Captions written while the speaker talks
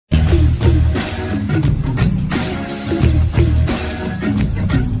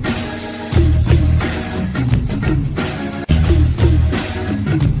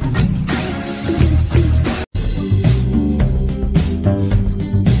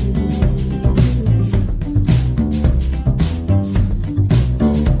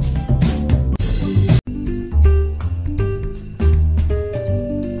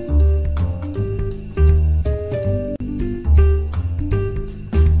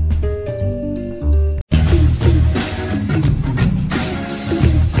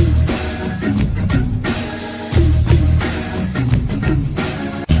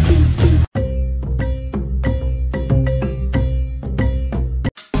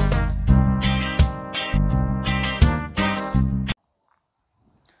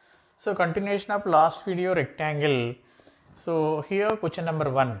So continuation of last video, rectangle. So here question number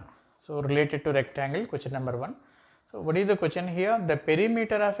 1. So related to rectangle, question number 1. So what is the question here? The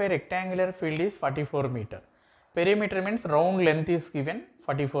perimeter of a rectangular field is 44 meter. Perimeter means round length is given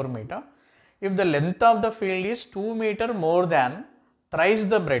 44 meter. If the length of the field is 2 meter more than thrice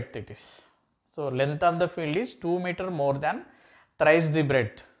the breadth it is. So length of the field is 2 meter more than thrice the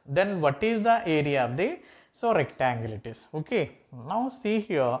breadth. Then what is the area of the rectangle it is. Okay. Now see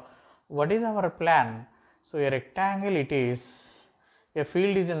here, what is our plan? So a rectangle it is, a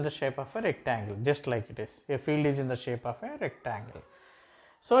field is in the shape of a rectangle, just like it is. A field is in the shape of a rectangle.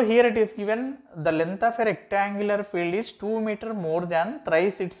 So here it is given the length of a rectangular field is 2 meter more than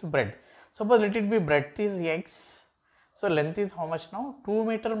thrice its breadth. Suppose let it be breadth is x. So length is how much now? 2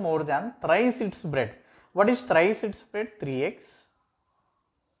 meter more than thrice its breadth. What is thrice its breadth? 3x.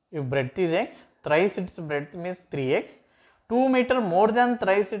 If breadth is x, thrice its breadth means 3x. 2 meter more than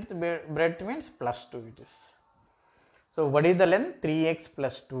thrice its breadth means plus 2 it is. So what is the length? 3x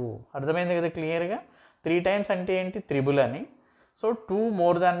plus 2. అర్థమైంది కదా క్లియర్గా. 3 times అంటే ఏంటి? Triple అని. So 2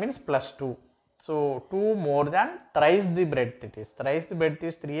 more than means plus 2. So 2 more than thrice the breadth it is. Thrice the breadth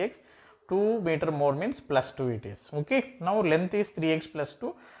is 3x. 2 meter more means plus 2 it is. Okay. Now length is 3x plus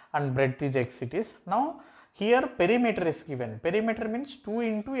 2 and breadth is x it is. Now here perimeter is given. Perimeter means 2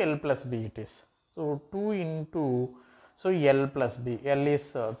 into L plus B it is. So 2 into L plus B. L is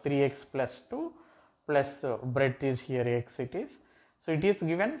 3x plus 2 plus breadth is here x it is. So it is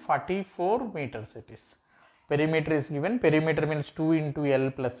given 44 meters it is. Perimeter is given. Perimeter means 2 into L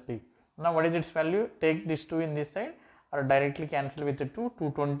plus B. Now what is its value? Take this 2 in this side or directly cancel with the 2. 2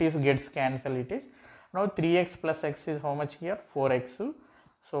 20s gets cancel it is. Now 3x plus x is how much here? 4x.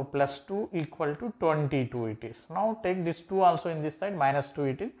 So plus 2 equal to 22 it is. Now take this 2 also in this side, minus 2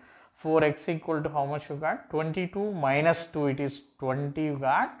 it is. 4x equal to how much you got? 22 minus 2 it is 20 you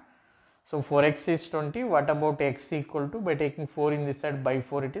got. So 4x is 20. What about x equal to? By taking 4 in this side by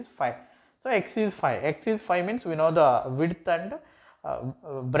 4 it is 5. So x is 5. X is 5 means we know the width and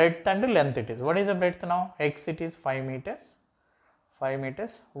breadth and length it is. What is the breadth now? X it is 5 meters. 5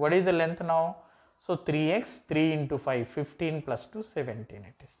 meters. What is the length now? So 3x, 3 into 5, 15 plus 2, 17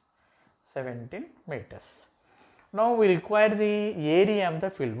 it is. 17 meters. Now we require the area of the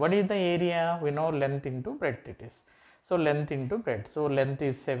field. What is the area? We know length into breadth it is. So length into breadth. So length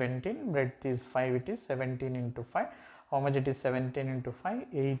is 17, breadth is 5 it is, 17 into 5. How much it is? 17 into 5,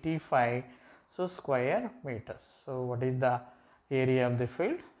 85. So square meters. So what is the area of the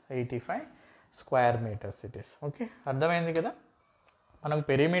field? 85 square meters it is. Okay. అర్థమైంది కదా. మనకు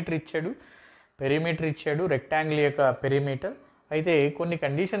perimeter ఇచ్చాడు rectangle యొక్క perimeter. అయితే కొన్ని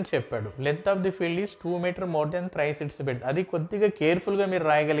conditions చెప్పాడు. Length of the field is 2 metre more than thrice it's breadth. అది కొద్దిగా కేర్ఫుల్గా మీరు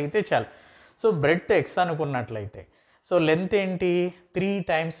రాయగలిగితే చాలు. సో బ్రెడ్త్ ఎక్స్ అనుకున్నట్లయితే సో లెంత్ ఏంటి? 3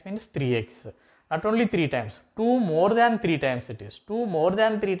 times means 3x. Not only 3 times, 2 more than 3 times it is. 2 more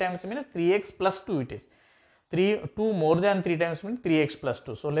than 3 times means 3x plus 2 it is. 2 more than 3 times means 3x plus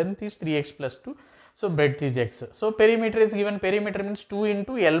 2. So length is 3x plus 2. So breadth is x. So perimeter is given. Perimeter means 2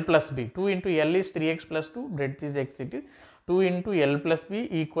 into L plus B. 2 into L is 3x plus 2. Breadth is x it is. 2 into L plus B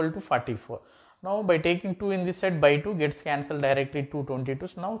equal to 44. Now by taking 2 in this side by 2 gets cancelled directly to 22.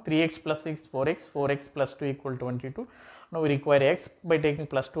 So now 3x plus 6 4x. 4x plus 2 equal to 22. Now we require x. By taking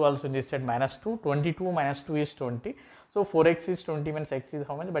plus 2 also in this side minus 2. 22 minus 2 is 20. So 4x is 20 means x is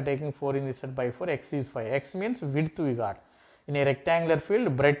how much? By taking 4 in this side by 4 x is 5. X means width we got. In a rectangular field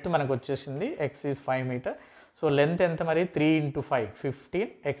breadth మనకు వచ్చేసింది. X is 5 meter. So length ఎంత మరి? 3 into 5 15.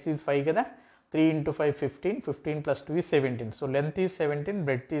 X is 5 కదా. 3 into 5 15. 15 plus 2 is 17. So length is 17,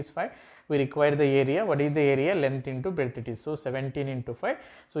 breadth is 5. We require the area. What is the area? Length into breadth it is. So 17 into 5.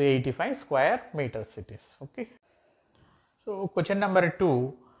 So 85 square meters it is. Okay. So question number 2.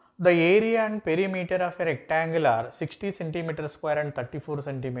 The area and perimeter of a rectangle are 60 centimeter square and 34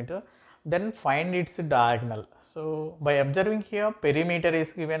 centimeter. Then find its diagonal. So by observing here, perimeter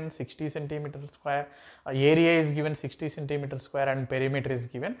is given 60 centimeter square, area is given 60 centimeter square and perimeter is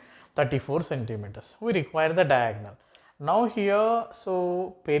given 34 centimeters. We require the diagonal. Now here, so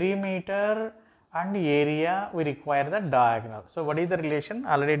perimeter and area we require the diagonal. So what is the relation?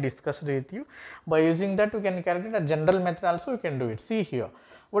 Already discussed with you. By using that we can calculate a general method also we can do it. See here.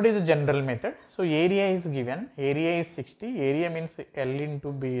 What is the general method? So area is given. Area is 60. Area means L into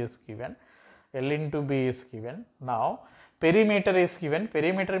B is given. L into B is given. Now perimeter is given.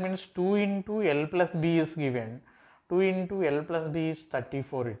 Perimeter means 2 into L plus B is given. 2 into L plus B is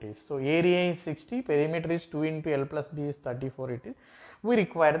 34 it is. So area is 60. Perimeter is 2 into L plus B is 34 it is. We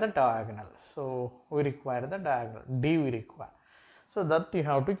require the diagonal. So we require the diagonal. D we require. So that you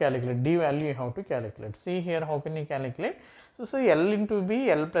have to calculate, D value you have to calculate. See here, how can you calculate? So say L into B,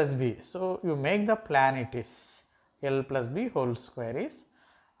 L plus B. So you make the plan, it is L plus B whole square is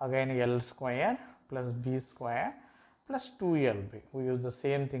again L square plus B square plus 2LB. We use the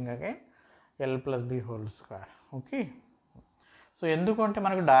same thing again, L plus B whole square. Okay. So ఎందుకంటే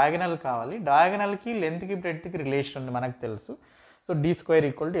మనకు diagonal కావాలి, డయాగనల్కి లెంత్కి బ్రెడ్త్కి relation ఉంది మనకు తెలుసు. So D square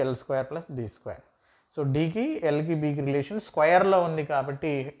equal to L square plus B square. So డికి ఎల్కి బికి relation స్క్వేర్లో ఉంది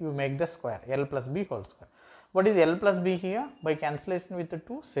కాబట్టి you make the square L plus B whole square. What is L plus be here? By cancellation with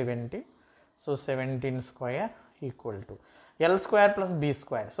 2, 17. So 17 square equal to L square plus B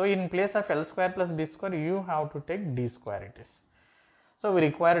square. So in place of L square plus B square you have to take D square it is. So we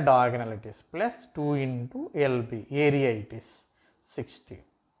require diagonal it is plus 2 into LB, area it is 60.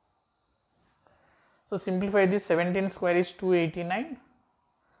 So simplify this, 17 square is 289.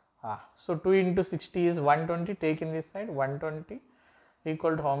 So 2 into 60 is 120, take in this side 120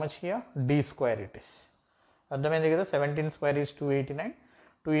 equal to how much here? D square it is. 17 square is 289,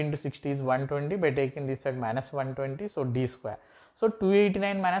 2 into 60 is 120, by taking this side minus 120, so D square. So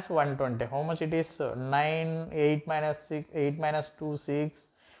 289 minus 120, how much it is? 9, 8 minus 6, 8 minus 2, 6,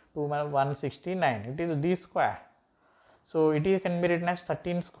 2 minus 169, it is D square. So it is can be written as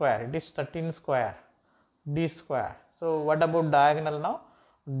 13 square, it is 13 square, D square. So what about diagonal now?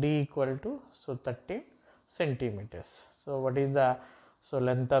 D equal to, so 13 centimeters. So what is the, so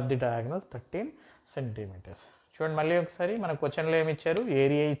length of the diagonal? 13 centimeters. చూడండి మళ్ళీ ఒకసారి మన క్వశ్చన్లో ఏమి ఇచ్చారు?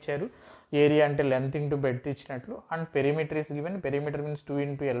 Area ఇచ్చారు, area అంటే length into breadth ఇచ్చినట్లు, and perimeter is given, perimeter means 2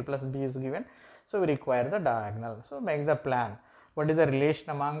 into L plus B is given. So we require the diagonal. So make the plan. What is the relation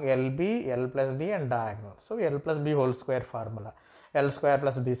among LB, L plus B and diagonal? So L plus B whole square formula, L square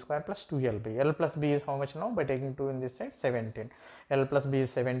plus B square plus 2LB. L plus B is how much now? By taking 2 in this side, 17. L plus B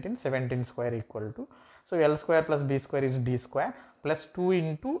is 17, 17 square equal to, so L square plus B square is D square plus 2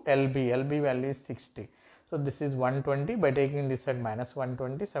 into LB, LB value is 60. So this is 120, by taking this side minus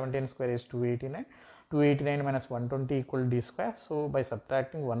 120, 17 square is 289, 289 minus 120 equal D square. So by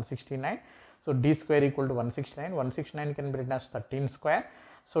subtracting 169, so D square equal to 169, 169 can be written as 13 square.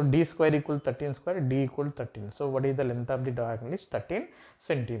 So D square equal to 13 square, D equal to 13. So what is the length of the diagonal? Is 13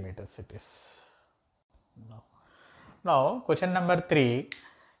 centimeters it is. Now question number 3.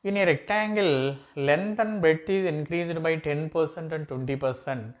 In a rectangle, length and breadth is increased by 10% and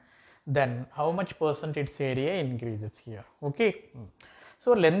 20%. Then how much percent its area increases here? Okay. So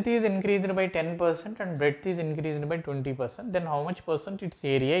length is increased by 10% and breadth is increased by 20%. Then how much percent its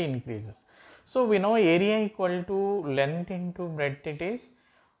area increases? So we know area equal to length into breadth it is.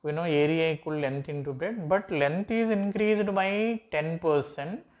 We know area equal length into breadth, but length is increased by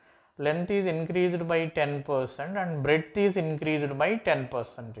 10%. Length is increased by 10% and breadth is increased by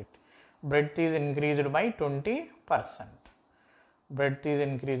 10%. Breadth is increased by 20%. Breadth is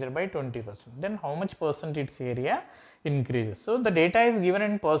increased by 20%. Then how much percent its area increases? So the data is given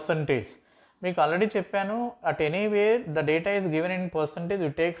in percentage. మీకు already చెప్పాను, at anywhere the data is given in percentage, you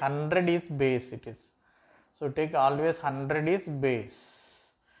take 100 is base it is. So take always 100 is base,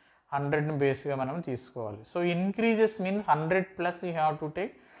 100ని బేస్గా మనం తీసుకోవాలి. So increases means 100 plus you have to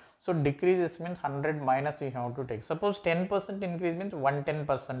take. So decreases means 100 minus you have to take. Suppose 10% increase means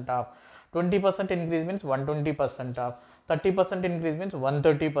 110% off, 20% increase means 120% off, 30% increase means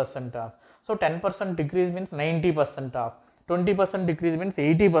 130% off. So 10% decrease means 90% off, 20% decrease means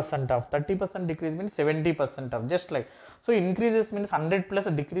 80% off, 30% decrease means 70% off, just like. So increases means 100 plus,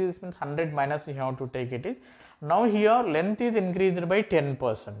 decreases means 100 minus you have to take it is. Now here length is increased by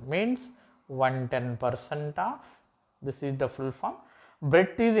 10% means 110% off. This is the full form.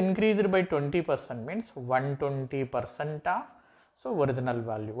 Breadth is increased by 20% means 120% off. So original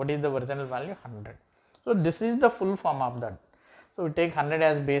value, what is the original value? 100. So this is the full form of that. So we take 100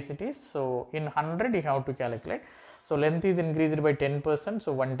 as base it is. So in 100 you have to calculate. So length is increased by 10%, so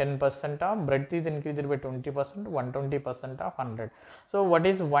 110% off. Breadth is increased by 20%, 120% off 100. So what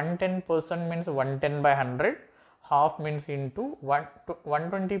is 110% means 110 by 100. Half means into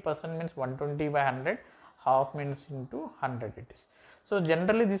 120% means 120 by 100. Half means into 100 it is. So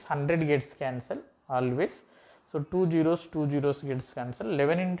generally this 100 gets cancelled always. So 2 zeros gets cancelled.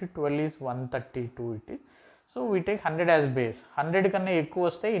 11 into 12 is 132 it is. So we take 100 as base. 100 కన్నా ఎక్కువ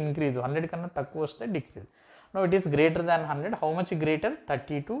వస్తే increase, 100 కన్నా తక్కువ వస్తే decrease. Now it is greater than 100. How much greater?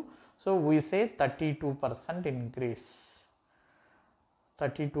 32. So we say 32% increase.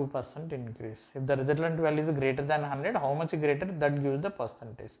 32% increase. If the resultant value is greater than 100, how much greater? That gives the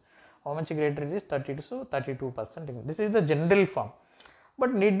percentage. How much greater it is? 32. So 32% increase. This is the general form.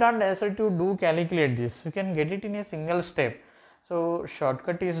 But need not necessarily to do calculate this. You can get it in a single step. So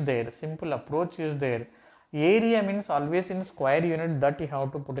shortcut is there. Simple approach is there. Area means always in square unit, that you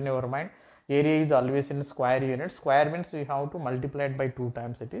have to put in your mind. Area is always in square unit. Square means you have to multiply it by 2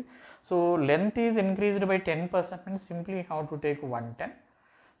 times it is. So length is increased by 10% means simply you have to take 110.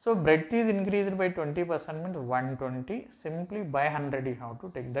 So breadth is increased by 20% means 120. Simply by 100 you have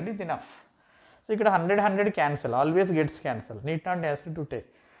to take. That is enough. So ఇక్కడ 100 cancel, always gets cancel. Need not necessary to take.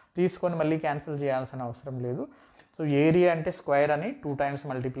 తీసుకొని మళ్ళీ cancel చేయాల్సిన అవసరం లేదు. So area అంటే square అని 2 times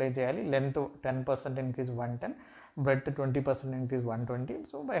multiply చేయాలి. Length 10% increase 110, breadth 20% increase 120,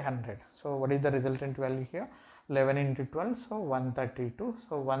 so by 100. So what is the resultant value here? 11 into 12, so 132.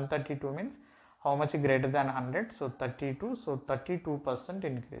 So 132 means how much greater than 100? So 32, so 32%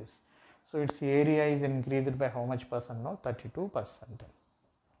 increase. So its area is increased by how much percent? No, 32%.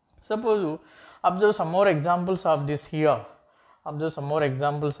 Suppose observe some more examples of this here. Observe some more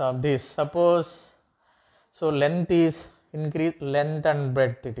examples of this. Suppose, so length is increased, length and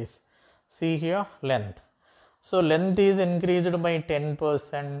breadth it is. See here, length. So length is increased by 10%,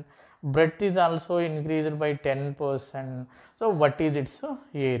 breadth is also increased by 10%. So what is its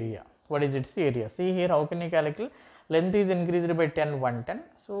area? What is its area? See here, how can you calculate? Length is increased by 10, 110.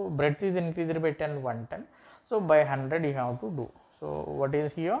 So breadth is increased by 10, 110. So by 100 you have to do. So what is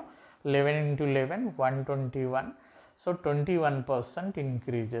here? 11 into 11, 121. So 21%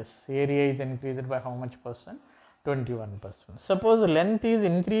 increases. Area is increased by how much percent? 21%. Suppose length is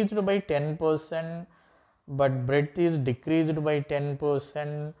increased by 10%, but breadth is decreased by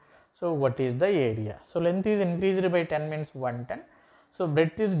 10%. So what is the area? So length is increased by 10 means 110. So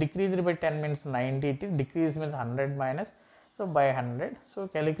breadth is decreased by 10 means 90. It is decreased means 100 minus. So by 100. So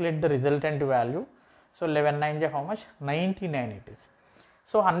calculate the resultant value. So 11 9 how much? 99 it is.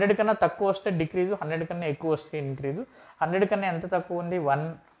 So 100 కన్నా తక్కువ వస్తే డిక్రీజు, 100 కన్నా ఎక్కువ వస్తే increase. 100 కన్నా ఎంత తక్కువ ఉంది? 1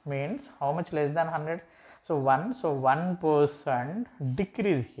 means how much less than 100? So 1, so 1%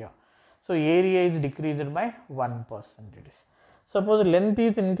 decrease here. So area is decreased by 1% it is. Suppose length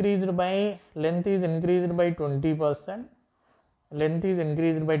is increased by 20%, length is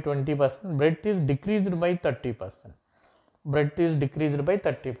increased by 20%, breadth is decreased by 30%. Breadth is decreased by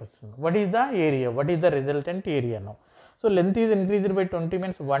 30%. What is the area? What is the resultant area now? So length is increased by 20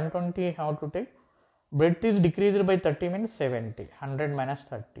 means 120 how to take. Breadth is decreased by 30 means 70. 100 minus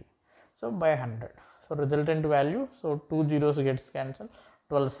 30. So by 100. So resultant value. So 2 zeros gets cancelled.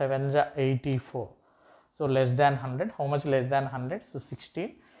 12 sevens are 84. So less than 100. How much less than 100? So 16.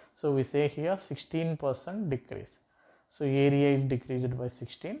 So we say here 16% decrease. So area is decreased by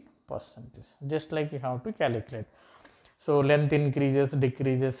 16%. Just like you have to calculate. So length increases,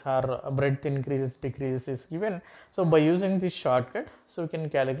 decreases, or breadth increases, decreases is given. So by using this shortcut, so we can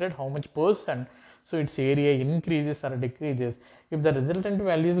calculate how much percent, so its area increases or decreases. If the resultant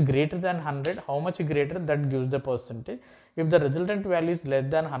value is greater than 100, how much greater, that gives the percentage. If the resultant value is less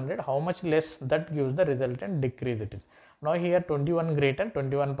than 100, how much less, that gives the resultant decrease it is. Now here 21 greater,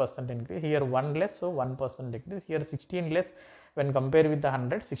 21% increase. Here 1 less, so 1% decrease. Here 16 less, when compared with the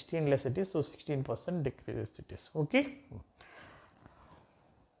 100, 16 less it is, so 16% decreases it is. Okay.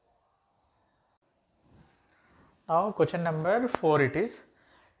 Now question number 4 it is.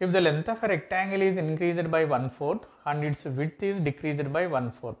 If the length of a rectangle is increased by 1/4 and its width is decreased by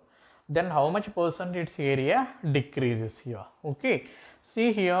 1/4, then how much percent its area decreases here? Okay. See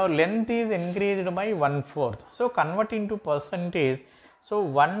here, length is increased by 1/4. So convert into percentage. So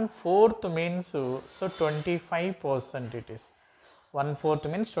 1/4 means, so 25% it is. 1/4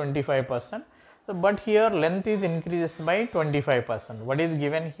 means 25%. So but here length is increases by 25%. What is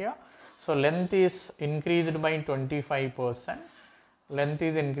given here? So length is increased by 25%. Length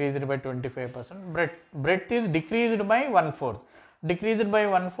is increased by 25%. Breadth is decreased by 1/4. Decreased by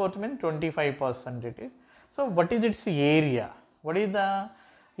 1/4 means 25% it is. So what is its area? What is the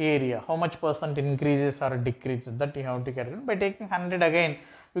area? How much percent increases or decreases? That you have to calculate. By taking 100 again,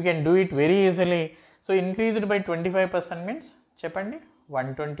 you can do it very easily. So increased by 25% means, చెప్పండి,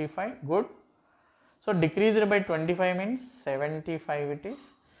 125, good. So decreased by 25 means 75 it is.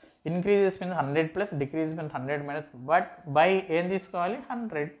 Increases means 100 plus, decreases means 100 minus, but by ఏం తీసుకోవాలి?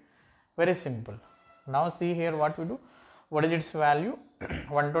 100. Very simple. Now see here what we do. What is its value?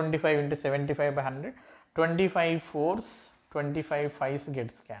 125 into 75 by 100. 25 4s, 25 5s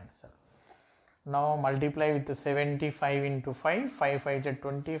gets cancelled. Now multiply with the 75 into 5. 5 5 is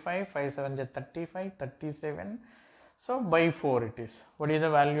 25, 5 7 is 35, 37. So by 4 it is. What is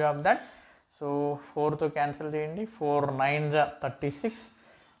the value of that? So 4 to cancel చేయండి. 4 9s are 36.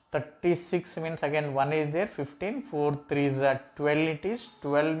 36 means again 1 is there, 15. 4 3s are 12 it is.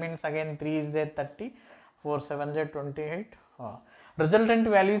 12 means again 3 is there, 30. 4 7s are 28. Resultant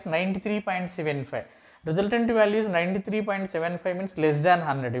value is 93.75. Resultant value is 93.75 means less than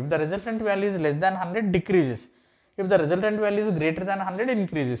 100. If the resultant value is less than 100, decreases. If the resultant value is greater than 100,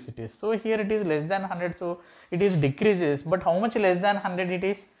 increases it is. So here it is less than 100, so it is decreases. But how much less than 100 it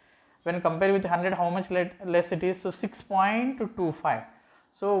is? When compared with 100, how much less it is? So 6.25.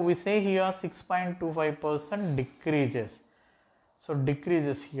 So we say here 6.25% decreases. So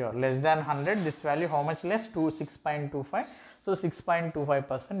decreases here less than 100. This value how much less? To 6.25. So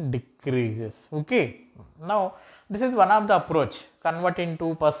 6.25% decreases. Okay. Now this is one of the approach. Convert into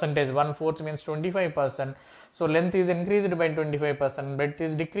percentage. 1/4 means 25%. So length is increased by 25%. Breadth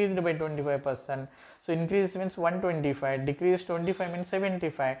is decreased by 25%. So increase means 125. Decrease 25 means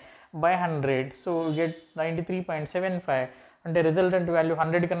 75 by 100. So we get 93.75. అంటే resultant value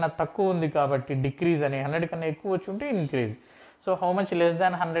 100 కన్నా తక్కువ ఉంది కాబట్టి decrease అని, 100 కన్నా ఎక్కువ వచ్చి ఉంటే increase. So how much less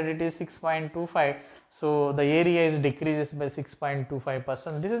than 100 it is 6.25. So the area is decreases by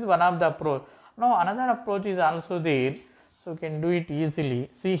 6.25%. This is one of the approach. Now another approach is also there. So you can do it easily.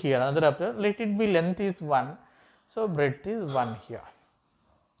 See here another approach. Let it be length is 1. So breadth is 1 here.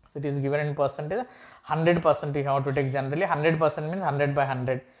 So it is given in percentage. 100% you have to take generally. 100% means 100 by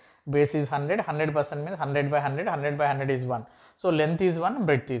 100. Base is 100. 100% means 100 by 100. 100 by 100 is 1. So length is 1.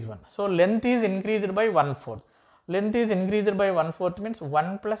 Breadth is 1. So length is increased by 1/4. Length is increased by 1/4 means 1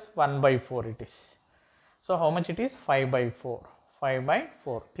 plus 1 by 4 it is. So how much it is? 5 by 4. 5 by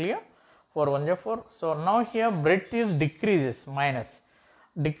 4. Clear? 4 1 is 4. So now here breadth is decreases minus.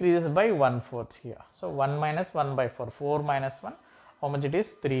 Decreases by 1/4 here. So 1 minus 1 by 4. 4 minus 1. How much it is?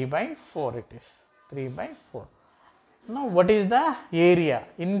 3 by 4 it is. 3 by 4. Now what is the area?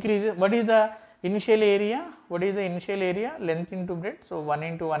 Increases. What is the initial area? What is the initial area? Length into breadth. So 1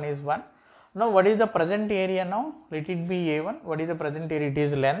 into 1 is 1. Now what is the present area now? Let it be A1. What is the present area? It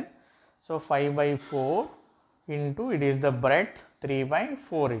is length. So 5 by 4 into it is the breadth 3 by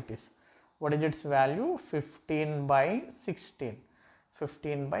 4 it is. What is its value? 15 by 16.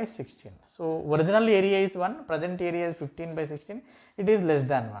 15 by 16. So original area is 1. Present area is 15 by 16. It is less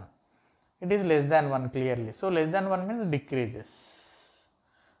than 1. It is less than 1 clearly. So less than 1 means decreases.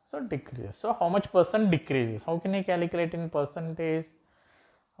 So decreases. So how much percent decreases? How can you calculate in percentage?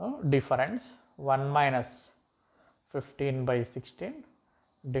 Difference 1 minus 15 by 16.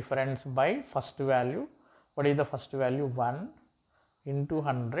 Difference by first value. What is the first value? 1 into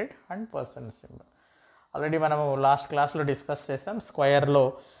 100 and percent symbol. Already మనము last క్లాస్లో discuss చేసాం. స్క్వేర్లో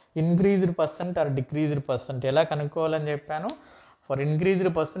increased percent are decreased percent ఎలా కనుక్కోవాలని చెప్పాను. For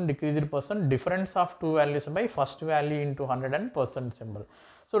increased percent decreased percent difference of two values by first value into 100 and percent symbol.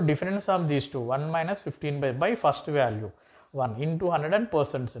 So difference of these two 1 minus 15 by first value 1 into 100 and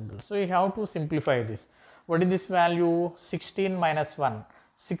percent symbol. So you have to simplify this. What is this value? 16 minus 1.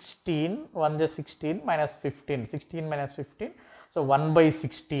 16, 1 is 16 minus 15. 16 minus 15. So 1 by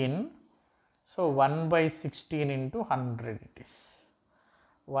 16. So 1 by 16 into 100 it is.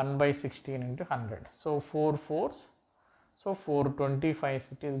 1 by 16 into 100. So 4 4s. So 425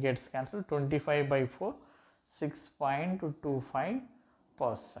 it is gets cancelled. 25 by 4.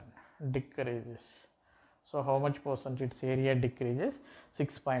 6.25% decreases. So how much percent its area decreases?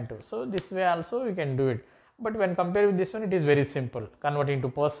 6.2. So this way also you can do it. But when compared with this one, it is very simple. Converting to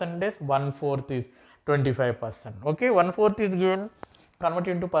percentage, 1/4 is 25%. Okay, 1/4 is given.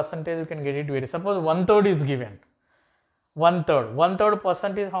 Converting into percentage, you can get it very. Suppose 1/3 is given. 1/3. 1/3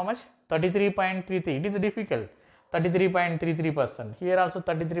 percent is how much? 33.33. It is difficult. 33.33%. Here also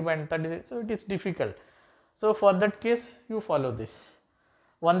 33.33. So it is difficult. So for that case, you follow this.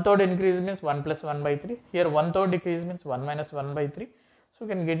 1/3 increase means 1 plus 1 by 3. Here 1/3 decrease means 1 minus 1 by 3. So you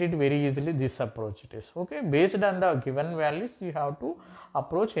can get it very easily. This approach it is. Okay. Based on the given values, you have to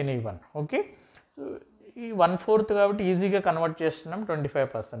approach any one. Okay. So 1/4 కాబట్టి ఈజీగా convert చేస్తున్నాం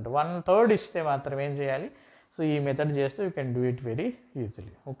 25%. 1/3 ఇస్తే మాత్రం ఏం చేయాలి? So ఈ method చేస్తే you can do it very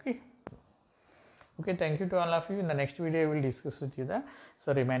easily. Okay. Okay, thank you to all of you. In the next video, I will discuss with you the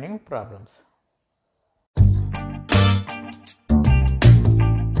remaining problems.